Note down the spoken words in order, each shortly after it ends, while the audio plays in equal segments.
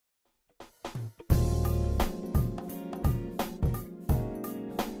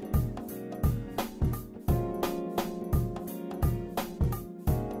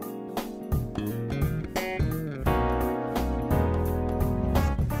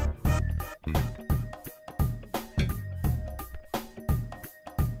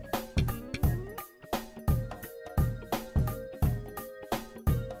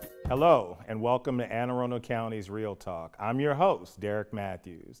Hello, and welcome to Anne Arundel County's Real Talk. I'm your host, Derek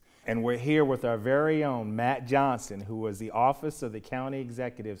Matthews, and we're here with our very own Matt Johnson, who was the Office of the County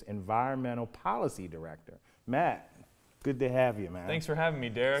Executive's Environmental Policy Director. Matt, good to have you, man. Thanks for having me,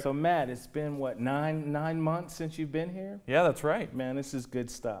 Derek. So, Matt, it's been, what, nine months since you've been here? Yeah, that's right. Man, this is good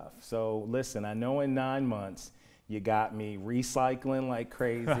stuff. So, listen, I know in 9 months, you got me recycling like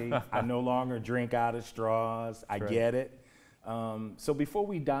crazy. I no longer drink out of straws. I get it. So before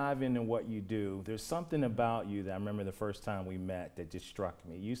we dive into what you do, there's something about you that I remember the first time we met that just struck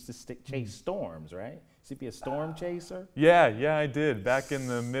me. You used to chase storms, right? Used to be a storm chaser? Yeah, I did, back in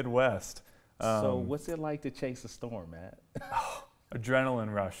the Midwest. So what's it like to chase a storm, Matt?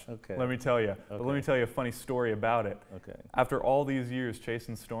 Adrenaline rush, Okay. let me tell you. Okay. But let me tell you a funny story about it. Okay. After all these years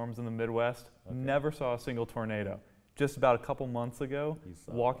chasing storms in the Midwest, never saw a single tornado. Just about a couple months ago,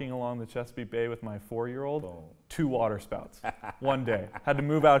 walking along the Chesapeake Bay with my 4-year-old, Boom. 2 waterspouts, one day. Had to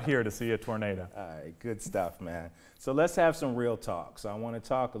move out here to see a tornado. All right, good stuff, man. So let's have some real talk. So I want to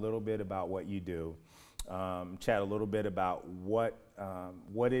talk a little bit about what you do, chat a little bit about what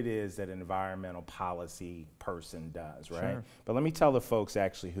it is that an environmental policy person does, right? Sure. But let me tell the folks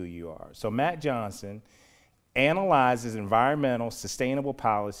actually who you are. So Matt Johnson analyzes environmental sustainable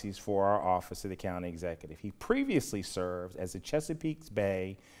policies for our Office of the County Executive. He previously served as the Chesapeake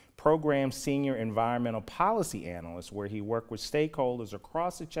Bay Program Senior Environmental Policy Analyst, where he worked with stakeholders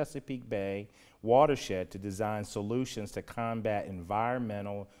across the Chesapeake Bay watershed to design solutions to combat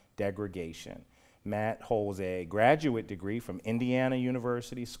environmental degradation. Matt holds a graduate degree from Indiana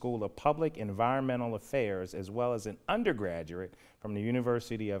University School of Public Environmental Affairs, as well as an undergraduate from the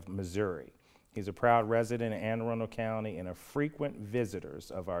University of Missouri. He's a proud resident of Anne Arundel County and a frequent visitor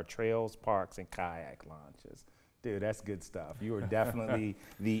of our trails, parks, and kayak launches. Dude, that's good stuff. You are definitely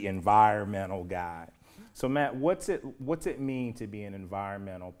the environmental guy. So Matt, what's it mean to be an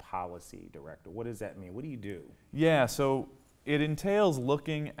environmental policy director? What does that mean? What do you do? Yeah, so it entails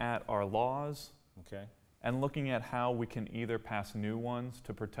looking at our laws, Okay. and looking at how we can either pass new ones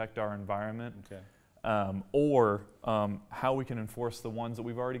to protect our environment, Okay. or how we can enforce the ones that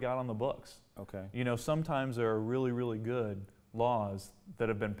we've already got on the books. Okay. You know, sometimes there are really, really good laws that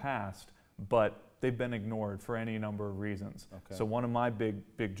have been passed, but they've been ignored for any number of reasons. Okay. So one of my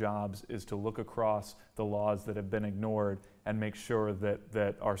big jobs is to look across the laws that have been ignored and make sure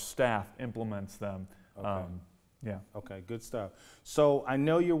that our staff implements them. Okay. Yeah. Okay, good stuff. So I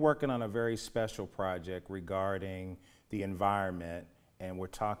know you're working on a very special project regarding the environment, and we're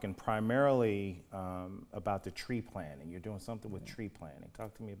talking primarily about the tree planting. You're doing something with tree planting.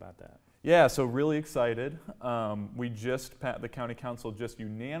 Talk to me about that. Yeah, so really excited. The County Council just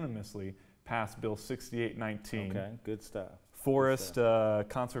unanimously passed Bill 6819. Okay, good stuff. Forest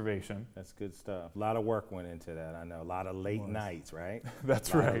conservation. That's good stuff. A lot of work went into that, I know. A lot of late nights, right?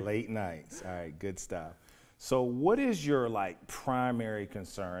 That's A lot right. of late nights. All right, good stuff. So what is your primary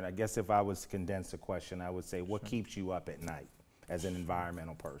concern? I guess if I was to condense the question, I would say, what keeps you up at night as an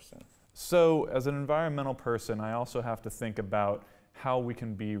environmental person? So as an environmental person, I also have to think about how we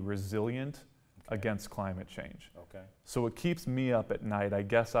can be resilient against climate change. Okay. So what keeps me up at night, I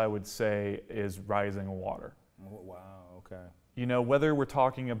guess I would say, is rising water. Wow, okay. You know, whether we're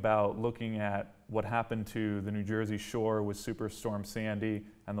talking about looking at what happened to the New Jersey shore with Superstorm Sandy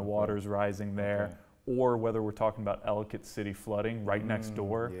and the waters rising there, or whether we're talking about Ellicott City flooding right next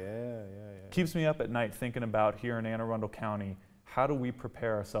door. Yeah. Keeps me up at night thinking about here in Anne Arundel County, how do we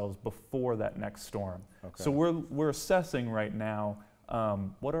prepare ourselves before that next storm? Okay. So we're assessing right now,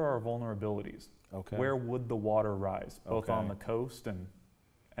 what are our vulnerabilities? Okay. Where would the water rise, both Okay. on the coast and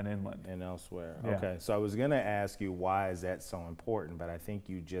inland? And elsewhere. Yeah. Okay, so I was gonna ask you why is that so important, but I think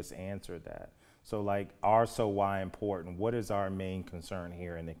you just answered that. So why important? What is our main concern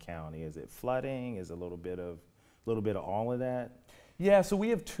here in the county? Is it flooding? Is it a little bit of all of that? Yeah, so we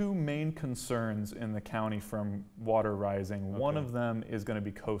have 2 main concerns in the county from water rising. One of them is going to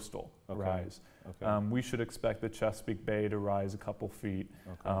be coastal rise. Okay. We should expect the Chesapeake Bay to rise a couple feet,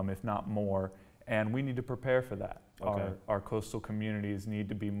 if not more, and we need to prepare for that. Okay. Our coastal communities need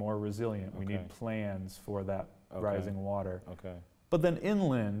to be more resilient. We need plans for that rising water. Okay. But then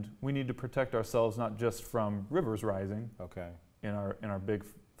inland, we need to protect ourselves not just from rivers rising in our big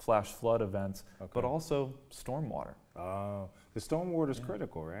flash flood events, but also stormwater. Oh, the stormwater is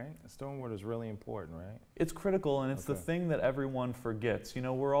critical, right? The stormwater is really important, right? It's critical, and it's the thing that everyone forgets. You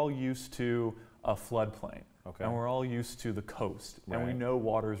know, we're all used to a floodplain, and we're all used to the coast, and we know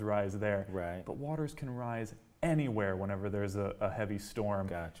waters rise there. Right. But waters can rise anywhere whenever there's a heavy storm.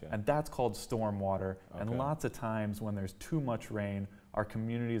 Gotcha. And that's called stormwater. And lots of times when there's too much rain, our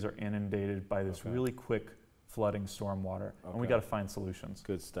communities are inundated by this really quick flooding, stormwater, and we got to find solutions.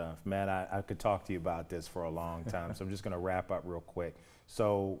 Good stuff. Matt, I could talk to you about this for a long time, so I'm just going to wrap up real quick.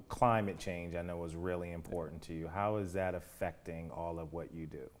 So climate change, I know, is really important to you. How is that affecting all of what you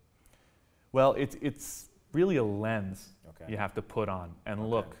do? Well, it's really a lens you have to put on and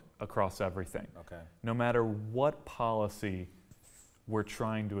look across everything. No matter what policy we're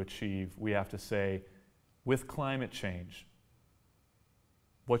trying to achieve, we have to say, with climate change,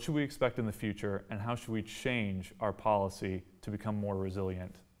 what should we expect in the future, and how should we change our policy to become more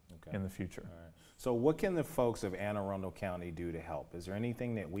resilient in the future? All right. So what can the folks of Anne Arundel County do to help? Is there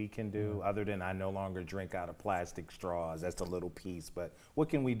anything that we can do other than I no longer drink out of plastic straws? That's a little piece, but what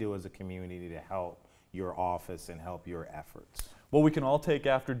can we do as a community to help your office and help your efforts? Well, we can all take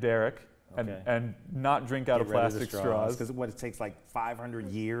after Derek and not drink out of plastic straws. Because what, it takes like 500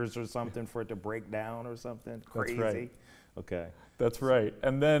 years or something for it to break down or something? Crazy. That's right. Okay. That's right.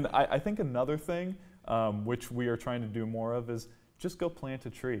 And then I think another thing which we are trying to do more of is just go plant a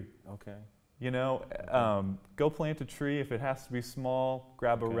tree. Okay. You know, go plant a tree. If it has to be small,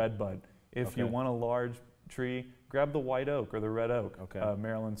 grab a redbud. If you want a large tree, grab the white oak or the red oak,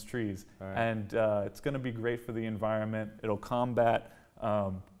 Maryland's trees. And it's going to be great for the environment. It'll combat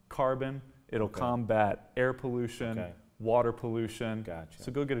carbon. It'll combat air pollution, water pollution. Gotcha.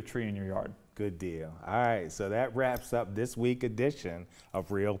 So go get a tree in your yard. Good deal. All right, so that wraps up this week's edition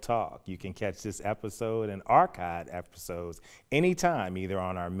of Real Talk. You can catch this episode and archived episodes anytime, either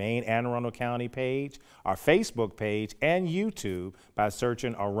on our main Anne Arundel County page, our Facebook page, and YouTube by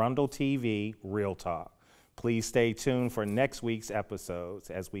searching Arundel TV Real Talk. Please stay tuned for next week's episodes.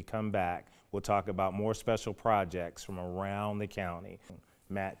 As we come back, we'll talk about more special projects from around the county.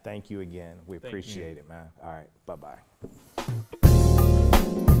 Matt, thank you again. We appreciate it, man. All right, bye-bye.